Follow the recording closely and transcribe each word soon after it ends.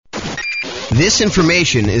This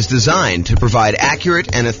information is designed to provide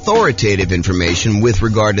accurate and authoritative information with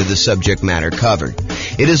regard to the subject matter covered.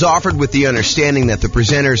 It is offered with the understanding that the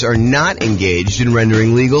presenters are not engaged in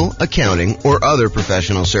rendering legal, accounting, or other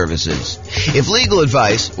professional services. If legal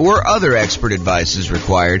advice or other expert advice is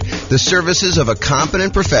required, the services of a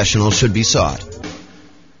competent professional should be sought.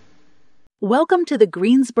 Welcome to the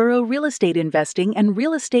Greensboro Real Estate Investing and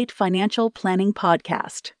Real Estate Financial Planning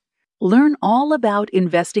Podcast. Learn all about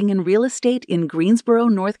investing in real estate in Greensboro,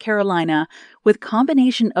 North Carolina, with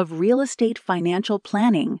combination of real estate financial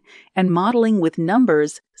planning and modeling with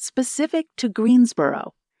numbers specific to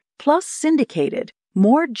Greensboro, plus syndicated,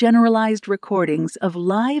 more generalized recordings of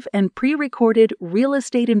live and pre-recorded real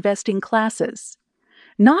estate investing classes.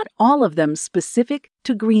 Not all of them specific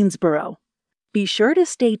to Greensboro. Be sure to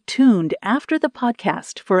stay tuned after the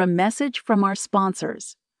podcast for a message from our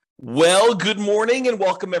sponsors. Well, good morning and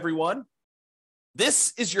welcome, everyone.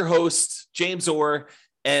 This is your host, James Orr,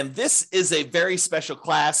 and this is a very special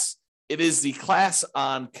class. It is the class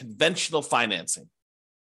on conventional financing.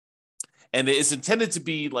 And it is intended to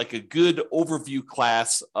be like a good overview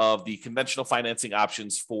class of the conventional financing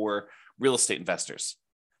options for real estate investors.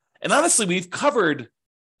 And honestly, we've covered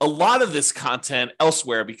a lot of this content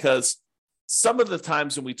elsewhere because some of the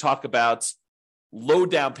times when we talk about low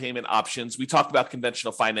down payment options, we talk about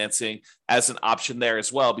conventional financing as an option there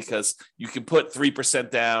as well, because you can put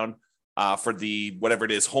 3% down for the, whatever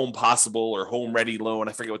it is, Home Possible or Home Ready loan.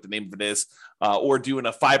 I forget what the name of it is, or doing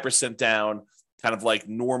a 5% down, kind of like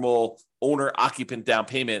normal owner occupant down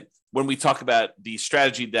payment when we talk about the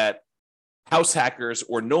strategy that house hackers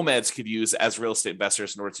or nomads could use as real estate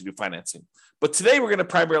investors in order to do financing. But today we're going to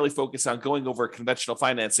primarily focus on going over conventional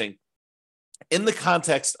financing in the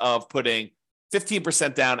context of putting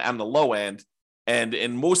 15% down on the low end, and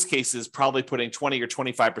in most cases, probably putting 20 or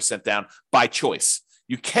 25% down by choice.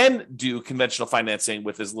 You can do conventional financing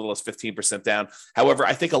with as little as 15% down. However,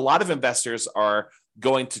 I think a lot of investors are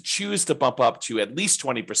going to choose to bump up to at least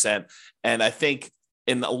 20%. And I think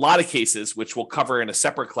in a lot of cases, which we'll cover in a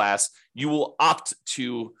separate class, you will opt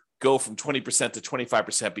to go from 20% to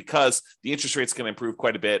 25% because the interest rate is going to improve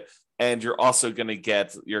quite a bit. And you're also going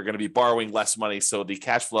to be borrowing less money, so the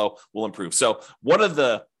cash flow will improve. So one of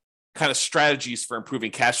the kind of strategies for improving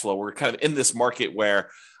cash flow, we're kind of in this market where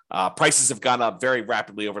prices have gone up very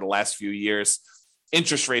rapidly over the last few years.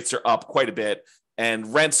 Interest rates are up quite a bit,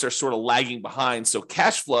 and rents are sort of lagging behind. So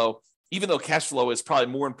cash flow, even though cash flow is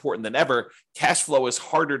probably more important than ever, cash flow is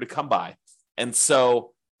harder to come by. And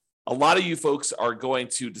so a lot of you folks are going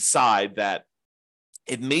to decide that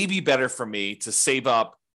it may be better for me to save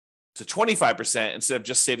up to 25% instead of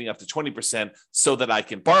just saving up to 20% so that I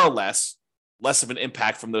can borrow less of an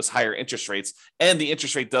impact from those higher interest rates. And the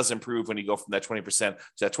interest rate does improve when you go from that 20% to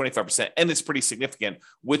that 25%. And it's pretty significant,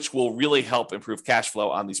 which will really help improve cash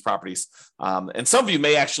flow on these properties. And some of you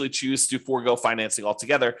may actually choose to forego financing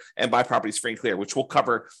altogether and buy properties free and clear, which we'll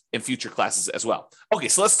cover in future classes as well. Okay,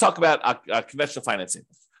 so let's talk about conventional financing.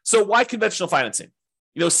 So why conventional financing?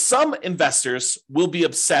 Some investors will be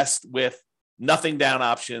obsessed with nothing down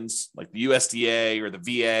options like the USDA or the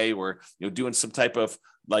VA, or doing some type of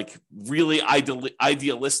like really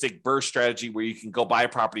idealistic burst strategy where you can go buy a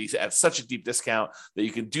property at such a deep discount that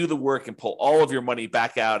you can do the work and pull all of your money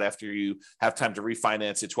back out after you have time to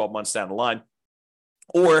refinance it 12 months down the line.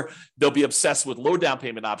 Or they'll be obsessed with low down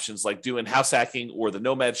payment options like doing house hacking or the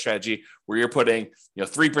nomad strategy, where you're putting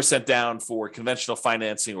 3% down for conventional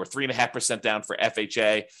financing or 3.5% down for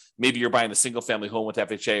FHA. Maybe you're buying a single family home with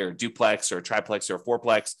FHA or a duplex or a triplex or a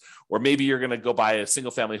fourplex, or maybe you're going to go buy a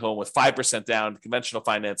single family home with 5% down conventional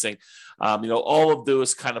financing. All of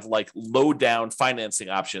those kind of like low down financing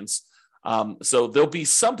options. So there'll be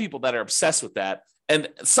some people that are obsessed with that. And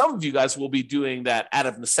some of you guys will be doing that out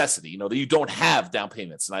of necessity, that you don't have down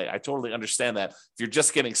payments. And I totally understand that. If you're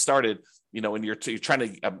just getting started, and you're trying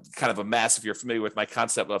to kind of amass, if you're familiar with my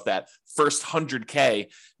concept of that first 100K,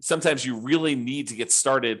 sometimes you really need to get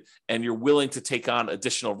started and you're willing to take on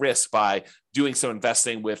additional risk by doing some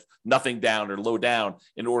investing with nothing down or low down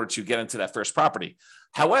in order to get into that first property.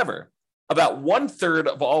 However, about 1/3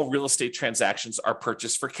 of all real estate transactions are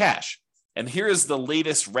purchased for cash. And here is the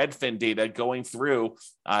latest Redfin data going through,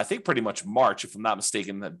 I think pretty much March, if I'm not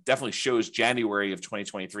mistaken. That definitely shows January of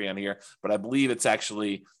 2023 on here, but I believe it's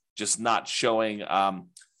actually just not showing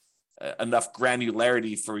enough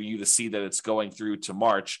granularity for you to see that it's going through to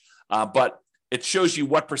March. But it shows you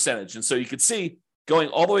what percentage. And so you could see going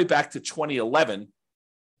all the way back to 2011,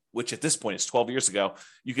 which at this point is 12 years ago,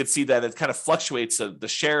 you could see that it kind of fluctuates the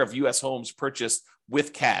share of U.S. homes purchased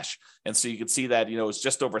with cash. And so you can see that, it's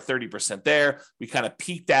just over 30% there. We kind of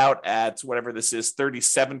peaked out at whatever this is,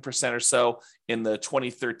 37% or so in the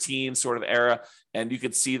 2013 sort of era. And you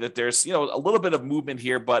can see that there's, a little bit of movement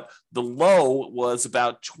here, but the low was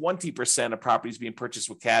about 20% of properties being purchased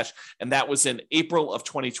with cash. And that was in April of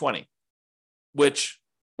 2020, which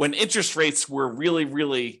when interest rates were really,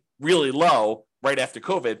 really, really low, right after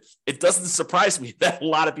COVID, it doesn't surprise me that a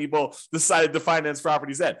lot of people decided to finance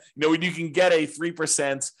properties then. When you can get a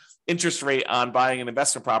 3% interest rate on buying an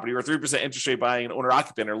investment property or a 3% interest rate buying an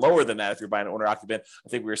owner-occupant or lower than that if you're buying an owner-occupant, I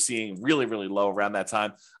think we were seeing really, really low around that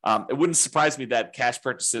time. It wouldn't surprise me that cash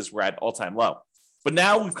purchases were at all-time low. But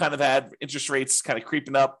now we've kind of had interest rates kind of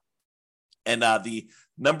creeping up, and the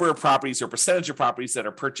number of properties or percentage of properties that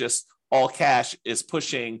are purchased all cash is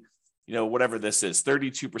pushing whatever this is,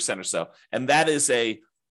 32% or so. And that is a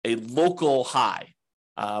local high.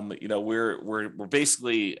 We're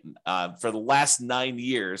basically, for the last 9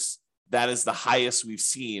 years, that is the highest we've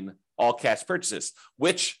seen all cash purchases,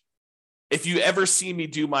 which if you ever see me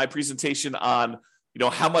do my presentation on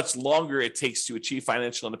how much longer it takes to achieve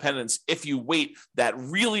financial independence, if you wait that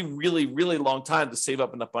really, really, really long time to save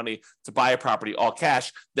up enough money to buy a property all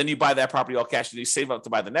cash, then you buy that property all cash and you save up to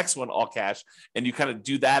buy the next one all cash. And you kind of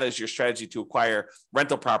do that as your strategy to acquire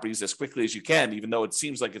rental properties as quickly as you can, even though it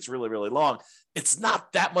seems like it's really, really long. It's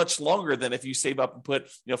not that much longer than if you save up and put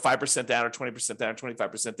 5% down or 20% down or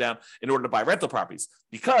 25% down in order to buy rental properties,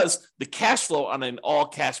 because the cash flow on an all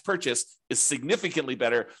cash purchase is significantly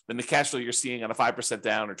better than the cash flow you're seeing on a 5%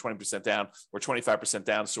 down or 20% down or 25%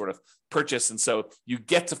 down sort of purchase. And so you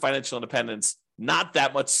get to financial independence not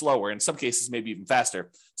that much slower, in some cases, maybe even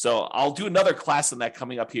faster. So I'll do another class on that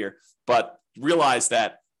coming up here, but realize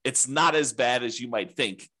that it's not as bad as you might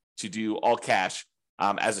think to do all cash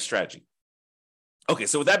as a strategy. Okay,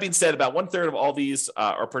 so with that being said, about 1/3 of all these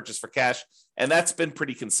are purchased for cash, and that's been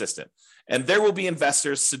pretty consistent. And there will be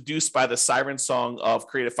investors seduced by the siren song of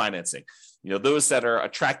creative financing. Those that are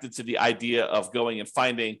attracted to the idea of going and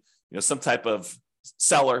finding, some type of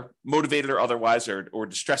seller, motivated or otherwise, or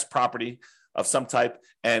distressed property of some type,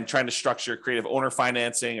 and trying to structure creative owner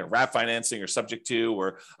financing or wrap financing or subject to,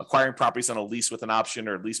 or acquiring properties on a lease with an option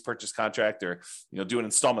or lease purchase contract, or do an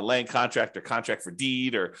installment land contract or contract for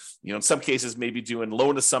deed, or in some cases maybe doing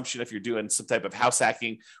loan assumption if you're doing some type of house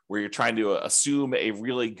hacking where you're trying to assume a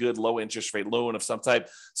really good low interest rate loan of some type.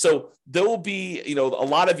 So there will be a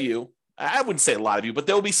lot of you, I wouldn't say a lot of you, but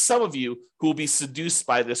there will be some of you who will be seduced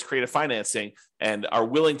by this creative financing and are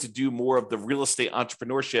willing to do more of the real estate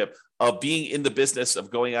entrepreneurship of being in the business of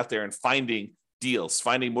going out there and finding deals,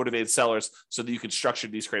 finding motivated sellers so that you can structure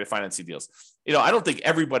these creative financing deals. I don't think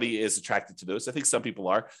everybody is attracted to those. I think some people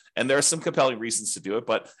are, and there are some compelling reasons to do it,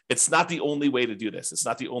 but it's not the only way to do this. It's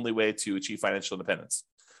not the only way to achieve financial independence.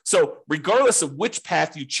 So regardless of which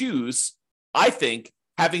path you choose, I think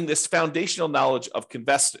having this foundational knowledge of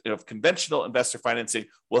conventional investor financing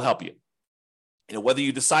will help you. Whether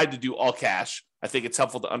you decide to do all cash, I think it's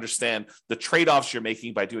helpful to understand the trade-offs you're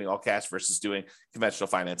making by doing all cash versus doing conventional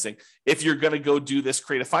financing. If you're going to go do this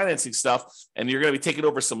creative financing stuff and you're going to be taking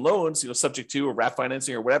over some loans, subject to or wrap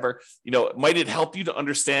financing or whatever, might it help you to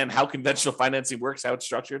understand how conventional financing works, how it's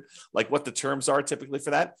structured, like what the terms are typically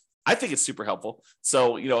for that? I think it's super helpful.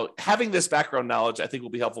 So, having this background knowledge, I think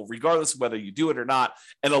will be helpful regardless of whether you do it or not.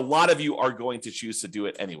 And a lot of you are going to choose to do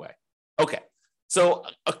it anyway. Okay. So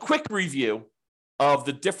a quick review of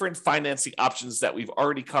the different financing options that we've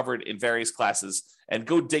already covered in various classes, and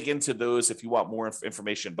go dig into those if you want more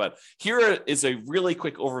information. But here is a really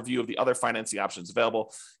quick overview of the other financing options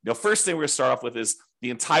available. First thing we're going to start off with is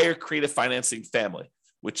the entire creative financing family,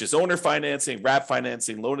 which is owner financing, wrap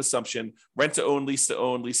financing, loan assumption, rent to own, lease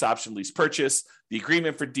option, lease purchase, the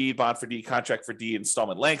agreement for deed, bond for deed, contract for deed,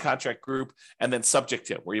 installment land contract group, and then subject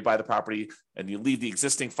to, where you buy the property and you leave the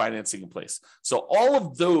existing financing in place. So all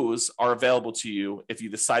of those are available to you if you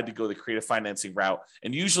decide to go the creative financing route.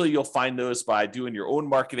 And usually you'll find those by doing your own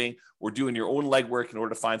marketing or doing your own legwork in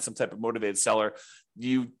order to find some type of motivated seller.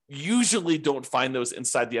 You usually don't find those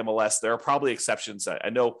inside the MLS. There are probably exceptions. I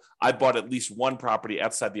know I bought at least one property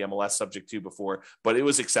outside the MLS subject to before, but it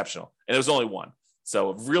was exceptional. And it was only one.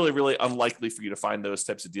 So really, really unlikely for you to find those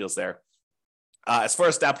types of deals there. As far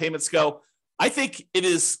as down payments go, I think it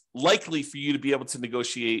is likely for you to be able to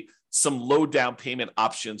negotiate some low down payment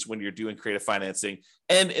options when you're doing creative financing.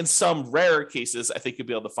 And in some rare cases, I think you'll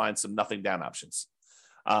be able to find some nothing down options.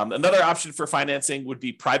 Another option for financing would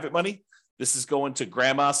be private money. This is going to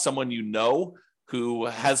grandma, someone who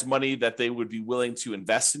has money that they would be willing to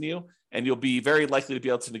invest in you. And you'll be very likely to be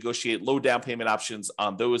able to negotiate low down payment options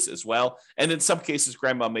on those as well. And in some cases,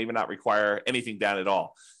 grandma may not require anything down at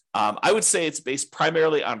all. I would say it's based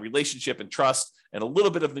primarily on relationship and trust and a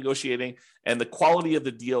little bit of negotiating. And the quality of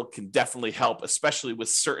the deal can definitely help, especially with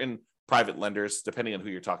certain private lenders, depending on who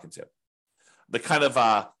you're talking to. The kind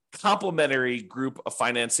of complementary group of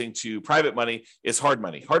financing to private money is hard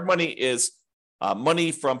money. Hard money is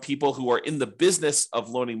money from people who are in the business of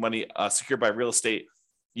loaning money secured by real estate.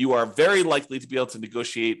 You are very likely to be able to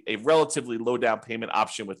negotiate a relatively low down payment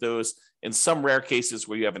option with those. In some rare cases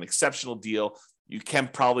where you have an exceptional deal, you can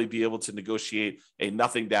probably be able to negotiate a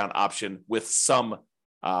nothing down option with some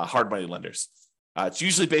hard money lenders. It's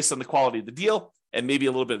usually based on the quality of the deal and maybe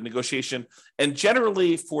a little bit of negotiation. And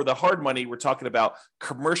generally for the hard money, we're talking about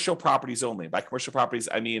commercial properties only. By commercial properties,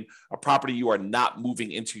 I mean a property you are not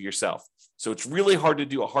moving into yourself. So it's really hard to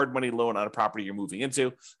do a hard money loan on a property you're moving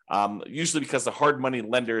into, usually because the hard money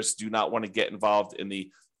lenders do not want to get involved in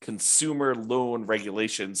the consumer loan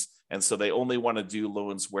regulations. And so they only want to do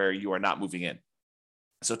loans where you are not moving in.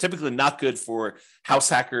 So typically not good for house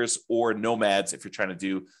hackers or nomads if you're trying to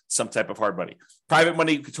do some type of hard money. Private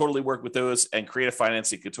money could totally work with those, and creative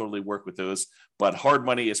financing could totally work with those. But hard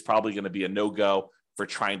money is probably going to be a no-go for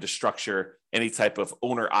trying to structure any type of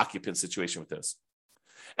owner-occupant situation with those.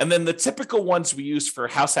 And then the typical ones we use for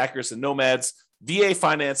house hackers and nomads, VA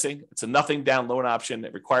financing. It's a nothing down loan option.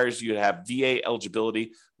 It requires you to have VA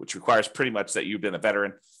eligibility, which requires pretty much that you've been a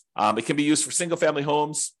veteran. It can be used for single-family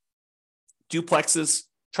homes, duplexes,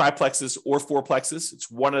 triplexes, or fourplexes. It's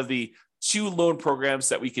one of the 2 loan programs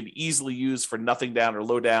that we can easily use for nothing down or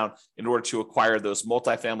low down in order to acquire those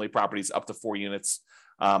multifamily properties up to 4 units.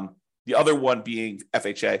 The other one being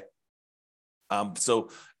FHA. So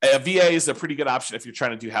a VA is a pretty good option if you're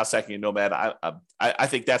trying to do house hacking and nomad. I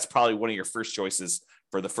think that's probably one of your first choices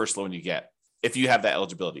for the first loan you get, if you have that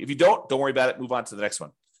eligibility. If you don't worry about it. Move on to the next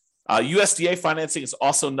one. USDA financing is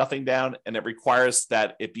also nothing down, and it requires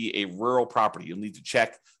that it be a rural property. You'll need to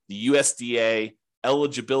check the USDA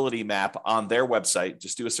eligibility map on their website.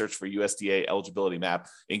 Just do a search for USDA eligibility map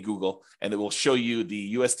in Google, and it will show you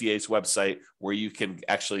the USDA's website where you can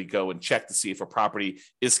actually go and check to see if a property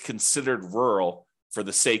is considered rural for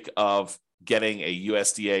the sake of getting a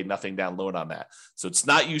USDA nothing down loan on that. So it's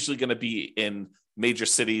not usually going to be in major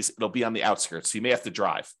cities. It'll be on the outskirts. So you may have to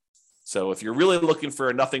drive. So if you're really looking for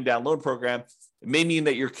a nothing down loan program, it may mean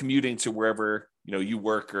that you're commuting to wherever you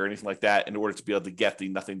work or anything like that in order to be able to get the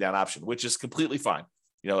nothing down option, which is completely fine.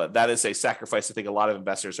 That is a sacrifice I think a lot of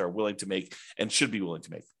investors are willing to make and should be willing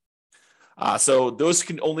to make. So those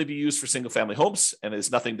can only be used for single family homes and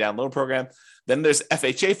is nothing down loan program. Then there's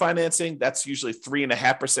FHA financing. That's usually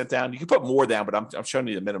 3.5% down. You can put more down, but I'm showing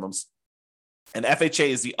you the minimums. And FHA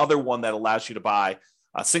is the other one that allows you to buy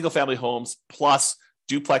single family homes plus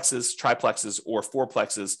duplexes, triplexes, or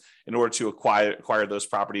fourplexes in order to acquire those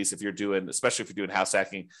properties. Especially if you're doing house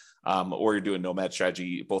hacking or you're doing nomad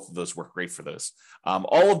strategy, both of those work great for those.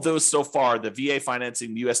 All of those so far, the VA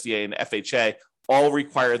financing, the USDA, and FHA, all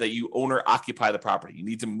require that you owner occupy the property. You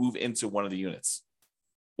need to move into one of the units,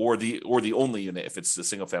 or the only unit if it's a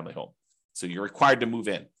single family home. So you're required to move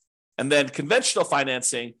in. And then conventional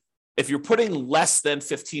financing, if you're putting less than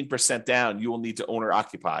 15% down, you will need to owner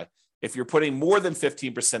occupy. If you're putting more than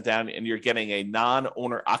 15% down and you're getting a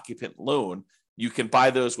non-owner occupant loan, you can buy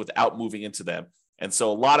those without moving into them. And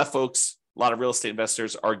so a lot of real estate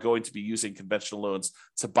investors are going to be using conventional loans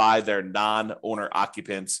to buy their non-owner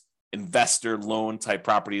occupants investor loan type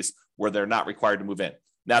properties where they're not required to move in.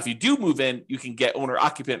 Now, if you do move in, you can get owner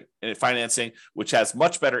occupant financing, which has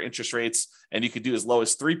much better interest rates, and you could do as low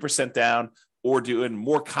as 3% down or doing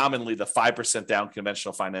more commonly the 5% down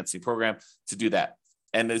conventional financing program to do that.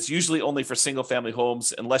 And it's usually only for single family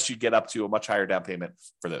homes unless you get up to a much higher down payment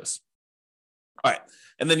for those. All right.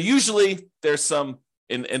 And then usually there's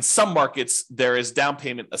in some markets, there is down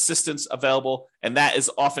payment assistance available, and that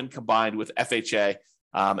is often combined with FHA.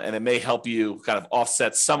 And it may help you kind of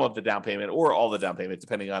offset some of the down payment or all the down payment,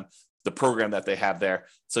 depending on the program that they have there.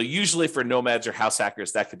 So usually for nomads or house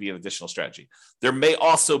hackers, that could be an additional strategy. There may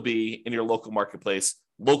also be in your local marketplace,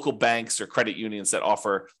 local banks or credit unions that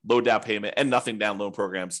offer low down payment and nothing down loan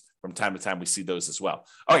programs. From time to time, we see those as well.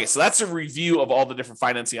 Okay, so that's a review of all the different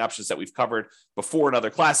financing options that we've covered before in other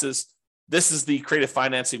classes. This is the creative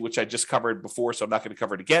financing, which I just covered before, so I'm not going to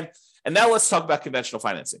cover it again. And now let's talk about conventional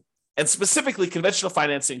financing, and specifically conventional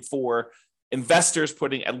financing for investors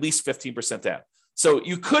putting at least 15% down. So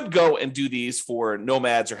you could go and do these for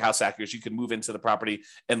nomads or house hackers. You can move into the property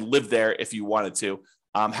and live there if you wanted to.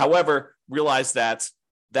 However, realize that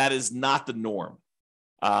that is not the norm.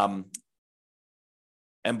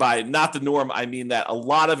 And by not the norm, I mean that a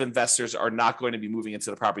lot of investors are not going to be moving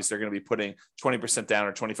into the properties. They're going to be putting 20% down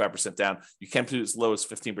or 25% down. You can put as low as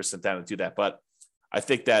 15% down and do that. But I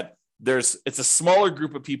think that it's a smaller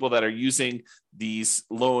group of people that are using these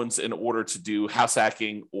loans in order to do house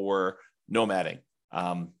hacking or nomading.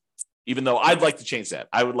 Even though I'd like to change that.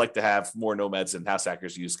 I would like to have more nomads and house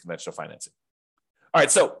hackers use conventional financing. All right,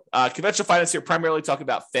 so conventional finance here primarily talking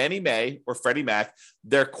about Fannie Mae or Freddie Mac.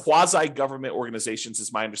 They're quasi-government organizations,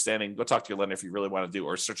 is my understanding. Go talk to your lender if you really want to do,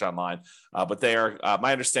 or search online. But they are,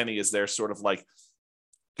 my understanding is they're sort of like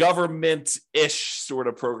government-ish sort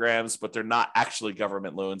of programs, but they're not actually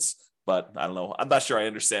government loans. But I don't know. I'm not sure I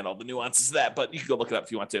understand all the nuances of that, but you can go look it up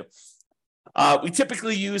if you want to. We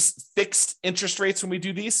typically use fixed interest rates when we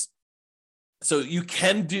do these. So you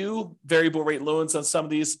can do variable rate loans on some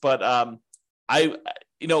of these, but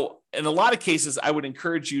in a lot of cases, I would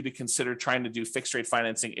encourage you to consider trying to do fixed rate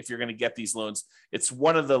financing if you're going to get these loans. It's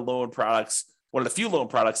one of the few loan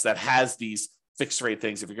products that has these fixed rate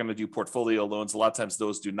things. If you're going to do portfolio loans, a lot of times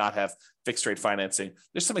those do not have fixed rate financing.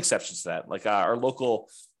 There's some exceptions to that. Like our local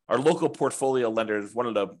portfolio lender, one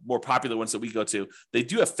of the more popular ones that we go to, they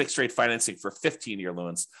do have fixed rate financing for 15-year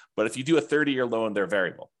loans. But if you do a 30-year loan, they're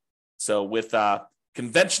variable. So with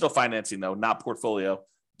conventional financing, though, not portfolio,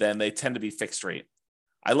 then they tend to be fixed rate.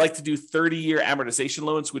 I like to do 30-year amortization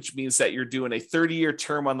loans, which means that you're doing a 30-year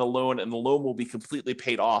term on the loan and the loan will be completely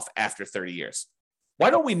paid off after 30 years. Why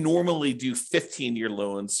don't we normally do 15-year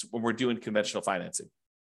loans when we're doing conventional financing?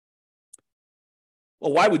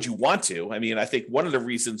 Well, why would you want to? I mean, I think one of the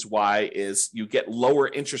reasons why is you get lower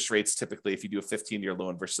interest rates typically if you do a 15-year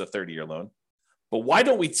loan versus a 30-year loan. But why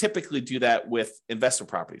don't we typically do that with investment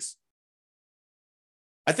properties?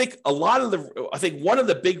 I think one of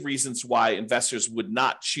the big reasons why investors would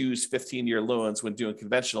not choose 15-year loans when doing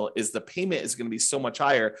conventional is the payment is going to be so much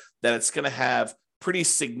higher that it's going to have pretty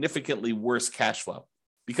significantly worse cash flow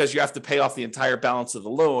because you have to pay off the entire balance of the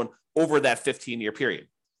loan over that 15-year period.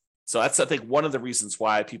 So that's, I think, one of the reasons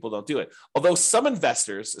why people don't do it. Although some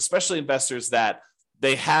investors, especially investors that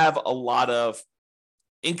they have a lot of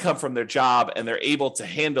income from their job and they're able to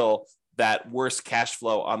handle that worse cash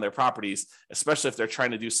flow on their properties, especially if they're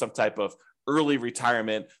trying to do some type of early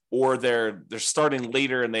retirement or they're starting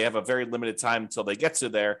later and they have a very limited time until they get to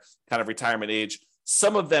their kind of retirement age.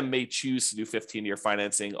 Some of them may choose to do 15-year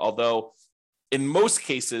financing, although in most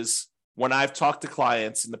cases, when I've talked to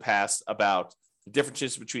clients in the past about the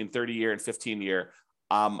differences between 30-year and 15-year,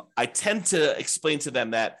 I tend to explain to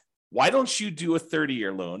them that why don't you do a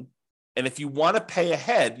 30-year loan? And if you want to pay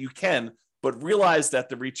ahead, you can, but realize that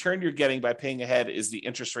the return you're getting by paying ahead is the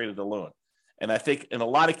interest rate of the loan. And I think in a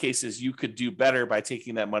lot of cases, you could do better by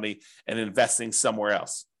taking that money and investing somewhere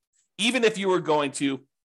else. Even if you were going to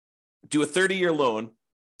do a 30-year loan,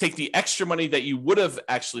 take the extra money that you would have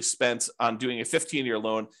actually spent on doing a 15-year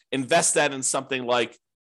loan, invest that in something like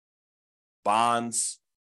bonds,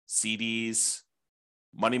 CDs,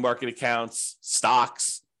 money market accounts,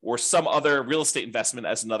 stocks, or some other real estate investment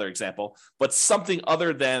as another example, but something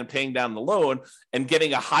other than paying down the loan and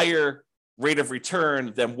getting a higher rate of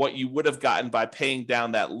return than what you would have gotten by paying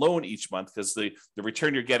down that loan each month, because the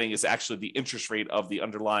return you're getting is actually the interest rate of the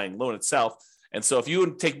underlying loan itself. And so if you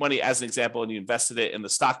would take money as an example and you invested it in the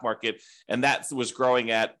stock market and that was growing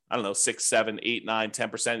at, 6, 7, 8, 9,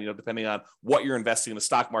 10%, depending on what you're investing in the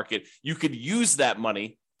stock market, you could use that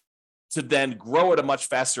money to then grow at a much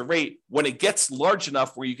faster rate. When it gets large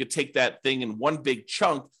enough where you could take that thing in one big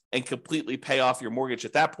chunk and completely pay off your mortgage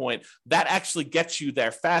at that point, that actually gets you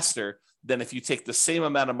there faster than if you take the same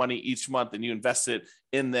amount of money each month and you invest it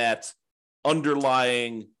in that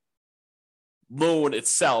underlying loan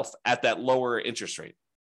itself at that lower interest rate.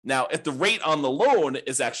 Now, if the rate on the loan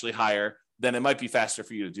is actually higher, then it might be faster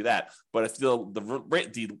for you to do that. But if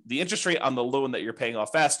the interest rate on the loan that you're paying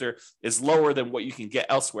off faster is lower than what you can get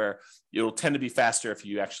elsewhere, it'll tend to be faster if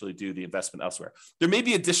you actually do the investment elsewhere. There may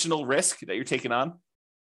be additional risk that you're taking on.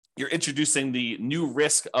 You're introducing the new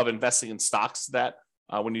risk of investing in stocks that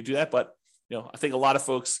when you do that. But I think a lot of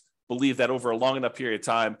folks believe that over a long enough period of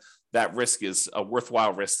time, that risk is a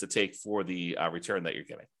worthwhile risk to take for the return that you're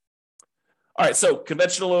getting. All right, so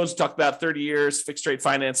conventional loans, talked about 30 years, fixed rate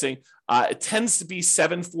financing. It tends to be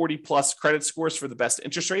 740 plus credit scores for the best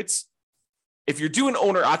interest rates. If you're doing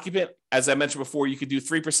owner occupant, as I mentioned before, you could do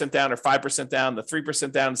 3% down or 5% down. The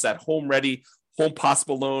 3% down is that home ready, home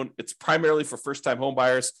possible loan. It's primarily for first time home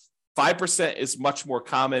buyers. 5% is much more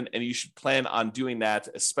common, and you should plan on doing that,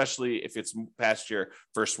 especially if it's past your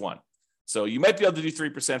first one. So you might be able to do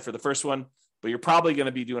 3% for the first one, but you're probably going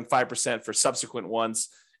to be doing 5% for subsequent ones,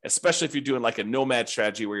 especially if you're doing like a nomad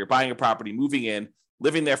strategy where you're buying a property, moving in,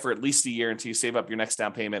 living there for at least a year until you save up your next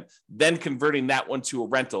down payment, then converting that one to a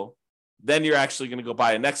rental. Then you're actually going to go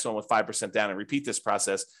buy a next one with 5% down and repeat this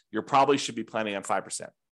process. You probably should be planning on 5%,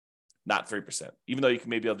 not 3%, even though you can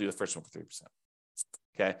maybe do the first one for 3%.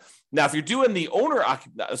 Okay. Now, if you're doing the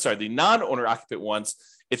non-owner occupant ones,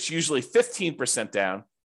 it's usually 15% down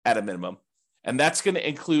at a minimum, and that's going to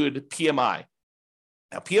include PMI.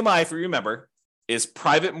 Now, PMI, if you remember, is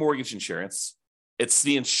private mortgage insurance. It's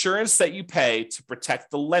the insurance that you pay to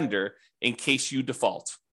protect the lender in case you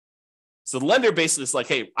default. So the lender basically is like,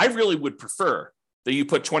 hey, I really would prefer that you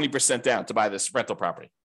put 20% down to buy this rental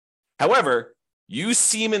property. However, you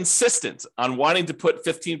seem insistent on wanting to put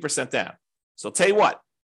 15% down. So I'll tell you what,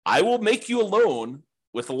 I will make you a loan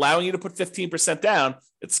with allowing you to put 15% down.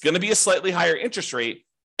 It's going to be a slightly higher interest rate.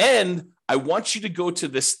 And I want you to go to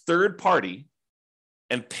this third party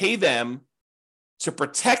and pay them to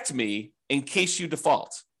protect me in case you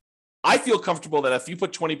default. I feel comfortable that if you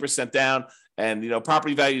put 20% down and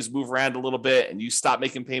property values move around a little bit and you stop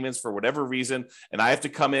making payments for whatever reason, and I have to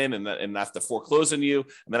come in and I have to foreclose on you,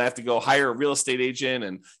 and then I have to go hire a real estate agent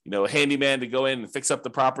and a handyman to go in and fix up the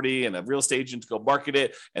property and a real estate agent to go market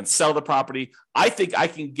it and sell the property, I think I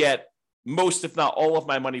can get most, if not all of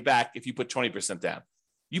my money back if you put 20% down.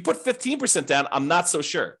 You put 15% down, I'm not so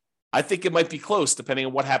sure. I think it might be close depending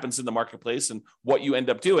on what happens in the marketplace and what you end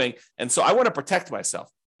up doing. And so I want to protect myself.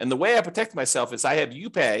 And the way I protect myself is I have you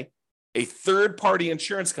pay a third-party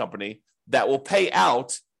insurance company that will pay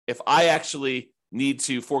out if I actually need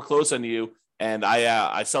to foreclose on you and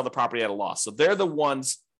I sell the property at a loss. So they're the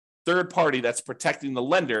ones, third party, that's protecting the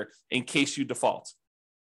lender in case you default.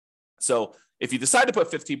 So if you decide to put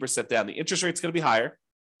 15% down, the interest rate's going to be higher.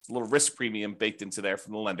 It's a little risk premium baked into there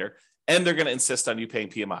from the lender, and they're going to insist on you paying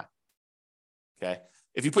PMI. Okay.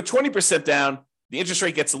 If you put 20% down, the interest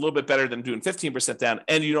rate gets a little bit better than doing 15% down,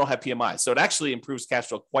 and you don't have PMI. So it actually improves cash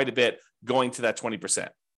flow quite a bit going to that 20%.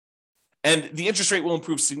 And the interest rate will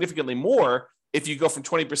improve significantly more if you go from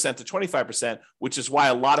 20% to 25%, which is why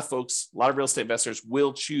a lot of real estate investors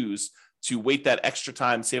will choose to wait that extra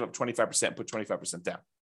time, save up 25%, and put 25% down.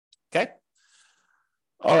 Okay.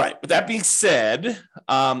 All right. With that being said,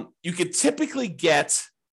 you could typically get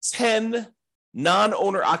 10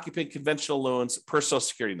 non-owner occupant conventional loans per Social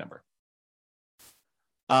Security number.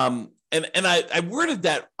 And I worded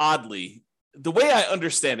that oddly. The way I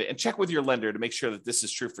understand it, and check with your lender to make sure that this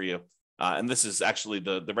is true for you, and this is actually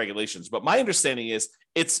the regulations, but my understanding is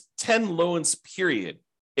it's 10 loans, period,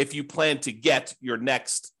 if you plan to get your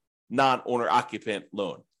next non-owner occupant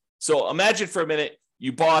loan. So imagine for a minute,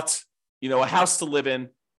 you bought a house to live in,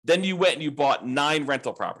 then you went and you bought 9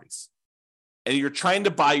 rental properties, and you're trying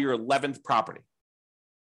to buy your 11th property.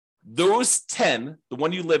 Those 10, the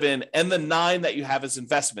one you live in, and the 9 that you have as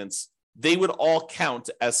investments, they would all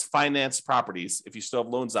count as financed properties if you still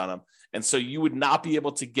have loans on them. And so you would not be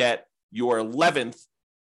able to get your 11th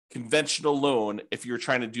conventional loan if you're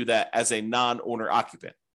trying to do that as a non-owner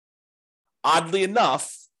occupant. Oddly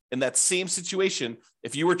enough, in that same situation,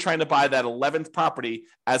 if you were trying to buy that 11th property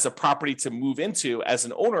as a property to move into as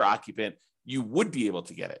an owner occupant, you would be able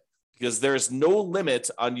to get it because there's no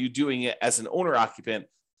limit on you doing it as an owner occupant.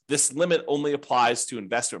 This limit only applies to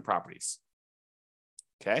investment properties.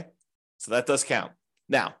 Okay, so that does count.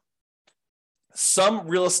 Now, some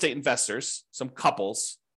real estate investors, some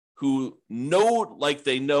couples who know,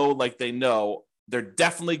 they're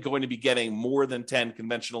definitely going to be getting more than 10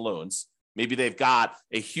 conventional loans. Maybe they've got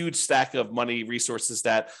a huge stack of money resources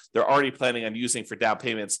that they're already planning on using for down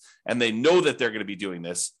payments, and they know that they're going to be doing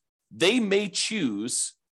this. They may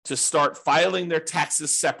choose to start filing their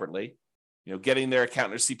taxes separately, getting their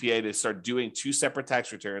accountant or CPA to start doing 2 separate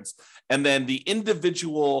tax returns. And then the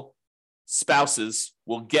individual spouses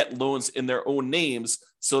will get loans in their own names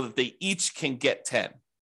so that they each can get 10.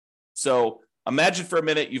 So imagine for a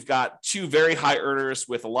minute, you've got 2 very high earners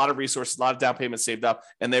with a lot of resources, a lot of down payments saved up,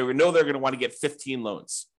 and they know they're going to want to get 15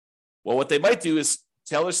 loans. Well, what they might do is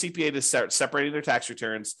tell their CPA to start separating their tax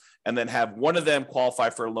returns and then have one of them qualify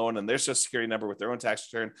for a loan and their Social Security number with their own tax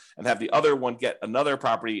return, and have the other one get another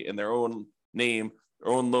property in their own name,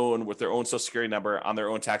 their own loan with their own Social Security number on their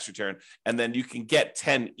own tax return. And then you can get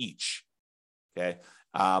 10 each. Okay.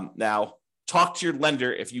 Now, talk to your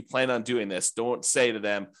lender if you plan on doing this. Don't say to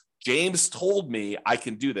them, James told me I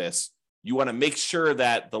can do this. You want to make sure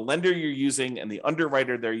that the lender you're using and the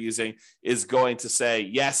underwriter they're using is going to say,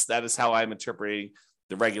 yes, that is how I'm interpreting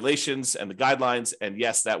the regulations and the guidelines. And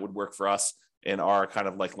yes, that would work for us in our kind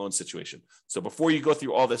of like loan situation. So before you go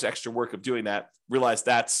through all this extra work of doing that, realize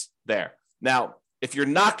that's there. Now, if you're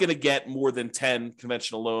not going to get more than 10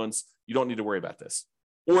 conventional loans, you don't need to worry about this.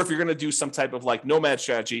 Or if you're going to do some type of like nomad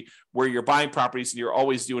strategy where you're buying properties and you're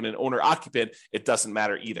always doing an owner occupant, it doesn't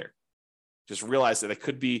matter either. Just realize that it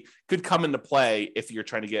could come into play if you're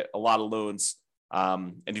trying to get a lot of loans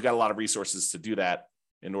and you've got a lot of resources to do that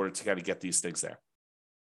in order to kind of get these things there.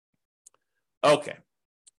 Okay.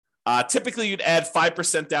 Typically, you'd add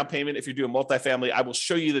 5% down payment if you're doing multifamily. I will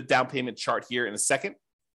show you the down payment chart here in a second.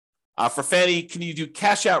 For Fannie, can you do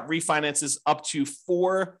cash out refinances up to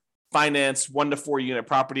 4 finance 1 to 4 unit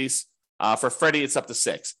properties? For Freddie, it's up to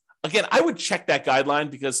 6. Again, I would check that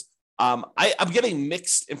guideline because I'm getting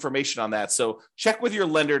mixed information on that. So check with your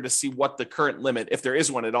lender to see what the current limit, if there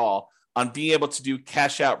is one at all, on being able to do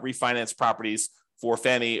cash out refinance properties for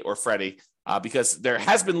Fannie or Freddie, because there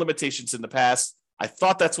has been limitations in the past. I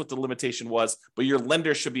thought that's what the limitation was, but your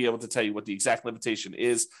lender should be able to tell you what the exact limitation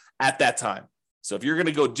is at that time. So if you're going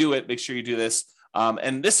to go do it, make sure you do this.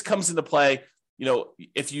 And this comes into play,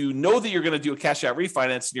 if you know that you're going to do a cash out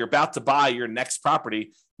refinance and you're about to buy your next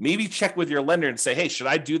property, maybe check with your lender and say, hey, should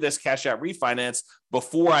I do this cash out refinance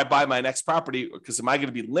before I buy my next property? Because am I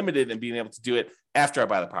going to be limited in being able to do it after I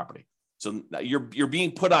buy the property? So you're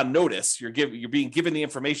being put on notice. You're being given the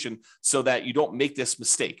information so that you don't make this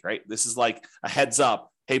mistake, right? This is like a heads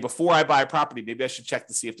up. Hey, before I buy a property, maybe I should check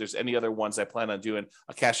to see if there's any other ones I plan on doing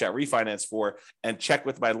a cash out refinance for, and check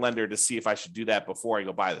with my lender to see if I should do that before I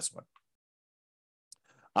go buy this one.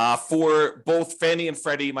 For both Fannie and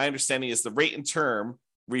Freddie, my understanding is the rate and term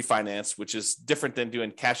refinance, which is different than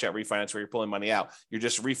doing cash out refinance where you're pulling money out. You're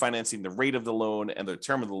just refinancing the rate of the loan and the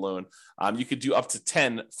term of the loan. You could do up to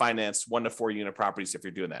 10 finance 1 to 4 unit properties if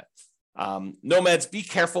you're doing that. Nomads, be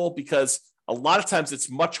careful because a lot of times it's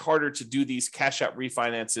much harder to do these cash out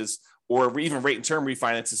refinances or even rate and term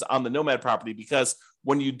refinances on the nomad property, because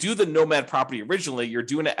when you do the nomad property originally, you're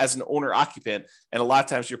doing it as an owner occupant, and a lot of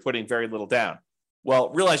times you're putting very little down. Well,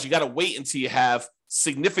 realize you got to wait until you have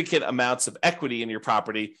significant amounts of equity in your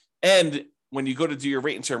property. And when you go to do your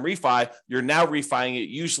rate and term refi, you're now refining it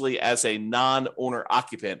usually as a non-owner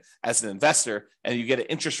occupant, as an investor, and you get an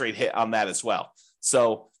interest rate hit on that as well.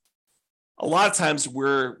 So a lot of times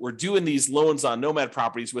we're doing these loans on nomad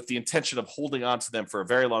properties with the intention of holding on to them for a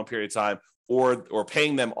very long period of time, or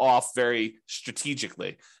paying them off very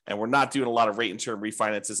strategically. And we're not doing a lot of rate and term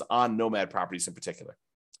refinances on nomad properties in particular.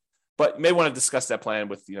 But you may want to discuss that plan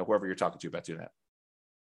with whoever you're talking to about doing that.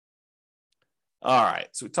 All right,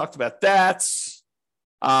 so we talked about that.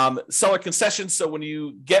 Seller concessions. So when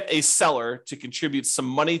you get a seller to contribute some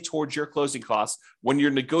money towards your closing costs, when you're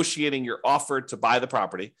negotiating your offer to buy the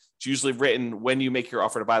property, it's usually written when you make your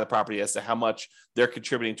offer to buy the property as to how much they're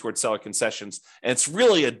contributing towards seller concessions. And it's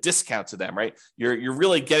really a discount to them, right? You're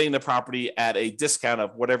really getting the property at a discount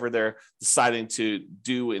of whatever they're deciding to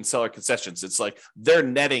do in seller concessions. It's like they're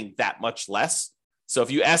netting that much less. So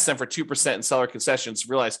if you ask them for 2% in seller concessions,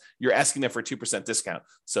 realize you're asking them for a 2% discount.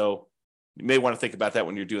 So you may want to think about that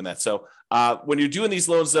when you're doing that. So when you're doing these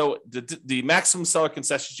loans, though, the maximum seller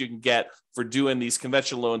concessions you can get for doing these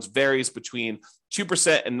conventional loans varies between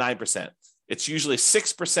 2% and 9%. It's usually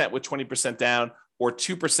 6% with 20% down, or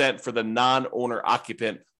 2% for the non-owner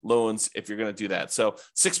occupant loans if you're going to do that. So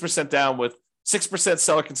 6% down with 6%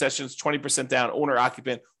 seller concessions, 20% down owner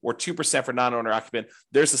occupant, or 2% for non-owner occupant.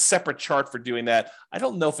 There's a separate chart for doing that. I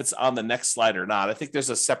don't know if it's on the next slide or not. I think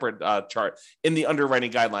there's a separate chart in the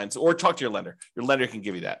underwriting guidelines, or talk to your lender. Your lender can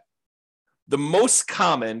give you that. The most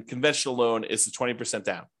common conventional loan is the 20%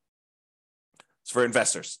 down. It's for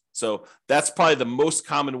investors. So that's probably the most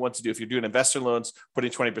common one to do if you're doing investor loans,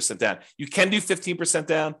 putting 20% down. You can do 15%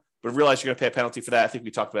 down, but realize you're going to pay a penalty for that. I think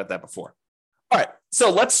we talked about that before. All right, so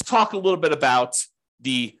let's talk a little bit about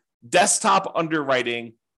the desktop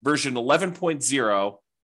underwriting version 11.0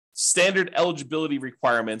 standard eligibility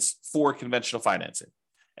requirements for conventional financing.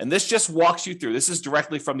 And this just walks you through. This is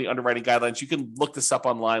directly from the underwriting guidelines. You can look this up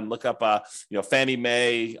online, look up Fannie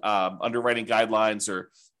Mae underwriting guidelines or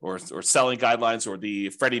selling guidelines, or the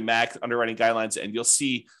Freddie Mac underwriting guidelines, and you'll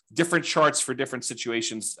see different charts for different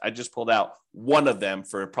situations. I just pulled out one of them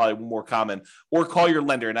for probably more common, or call your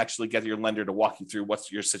lender and actually get your lender to walk you through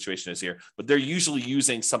what your situation is here. But they're usually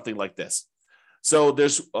using something like this. So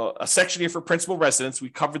there's a section here for principal residence. We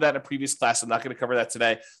covered that in a previous class. I'm not going to cover that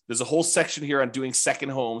today. There's a whole section here on doing second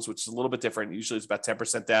homes, which is a little bit different. Usually it's about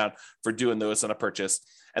 10% down for doing those on a purchase.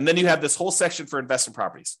 And then you have this whole section for investment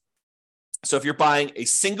properties. So if you're buying a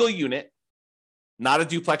single unit, not a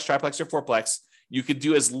duplex, triplex, or fourplex, you could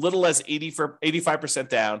do as little as 85%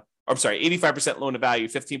 down. 85% loan to value,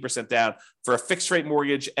 15% down for a fixed rate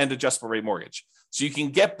mortgage and adjustable rate mortgage. So you can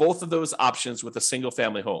get both of those options with a single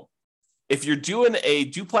family home. If you're doing a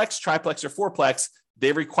duplex, triplex, or fourplex,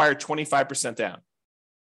 they require 25% down.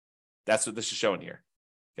 That's what this is showing here.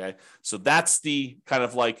 Okay. So that's the kind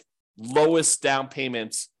of like lowest down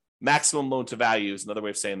payment, maximum loan to value is another way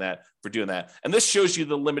of saying that for doing that. And this shows you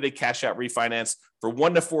the limited cash out refinance for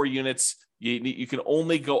 1 to 4 units. You can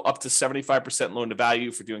only go up to 75% loan to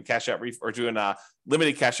value for doing cash out or doing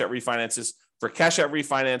limited cash out refinances. For cash out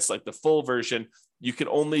refinance, like the full version, you can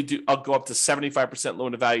only go up to 75%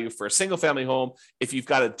 loan to value for a single family home. If you've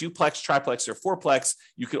got a duplex, triplex, or fourplex,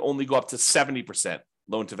 you can only go up to 70%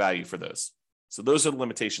 loan to value for those. So those are the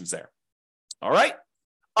limitations there. All right.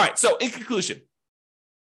 So in conclusion,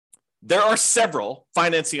 there are several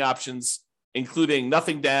financing options, including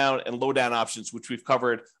nothing down and low down options, which we've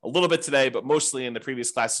covered a little bit today, but mostly in the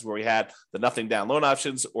previous classes where we had the nothing down loan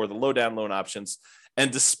options or the low down loan options. And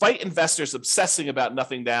despite investors obsessing about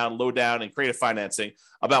nothing down, low down, and creative financing,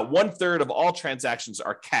 about 1/3 of all transactions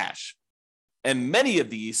are cash. And many of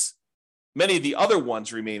the other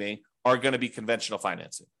ones remaining are going to be conventional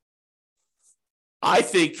financing. I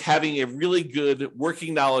think having a really good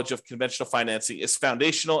working knowledge of conventional financing is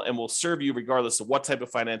foundational and will serve you regardless of what type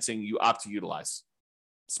of financing you opt to utilize,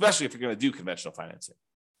 especially if you're going to do conventional financing.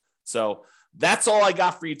 So that's all I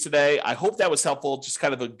got for you today. I hope that was helpful. Just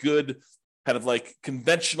kind of a good kind of like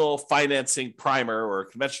conventional financing primer or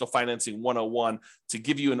conventional financing 101 to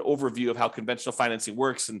give you an overview of how conventional financing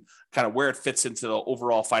works and kind of where it fits into the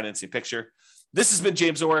overall financing picture. This has been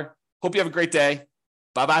James Orr. Hope you have a great day.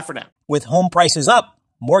 Bye-bye for now. With home prices up,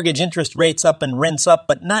 mortgage interest rates up, and rents up,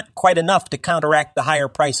 but not quite enough to counteract the higher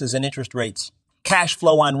prices and interest rates. Cash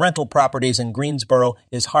flow on rental properties in Greensboro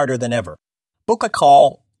is harder than ever. Book a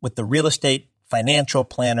call with the Real Estate Financial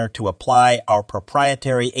Planner to apply our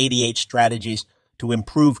proprietary 88 strategies to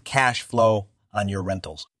improve cash flow on your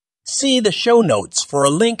rentals. See the show notes for a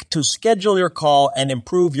link to schedule your call and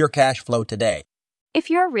improve your cash flow today. If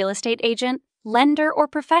you're a real estate agent, lender, or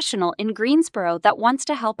professional in Greensboro that wants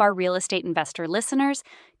to help our real estate investor listeners,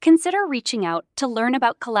 consider reaching out to learn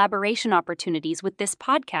about collaboration opportunities with this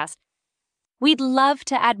podcast. We'd love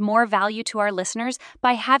to add more value to our listeners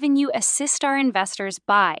by having you assist our investors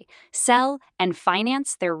buy, sell, and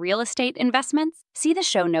finance their real estate investments. See the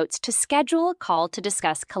show notes to schedule a call to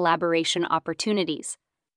discuss collaboration opportunities.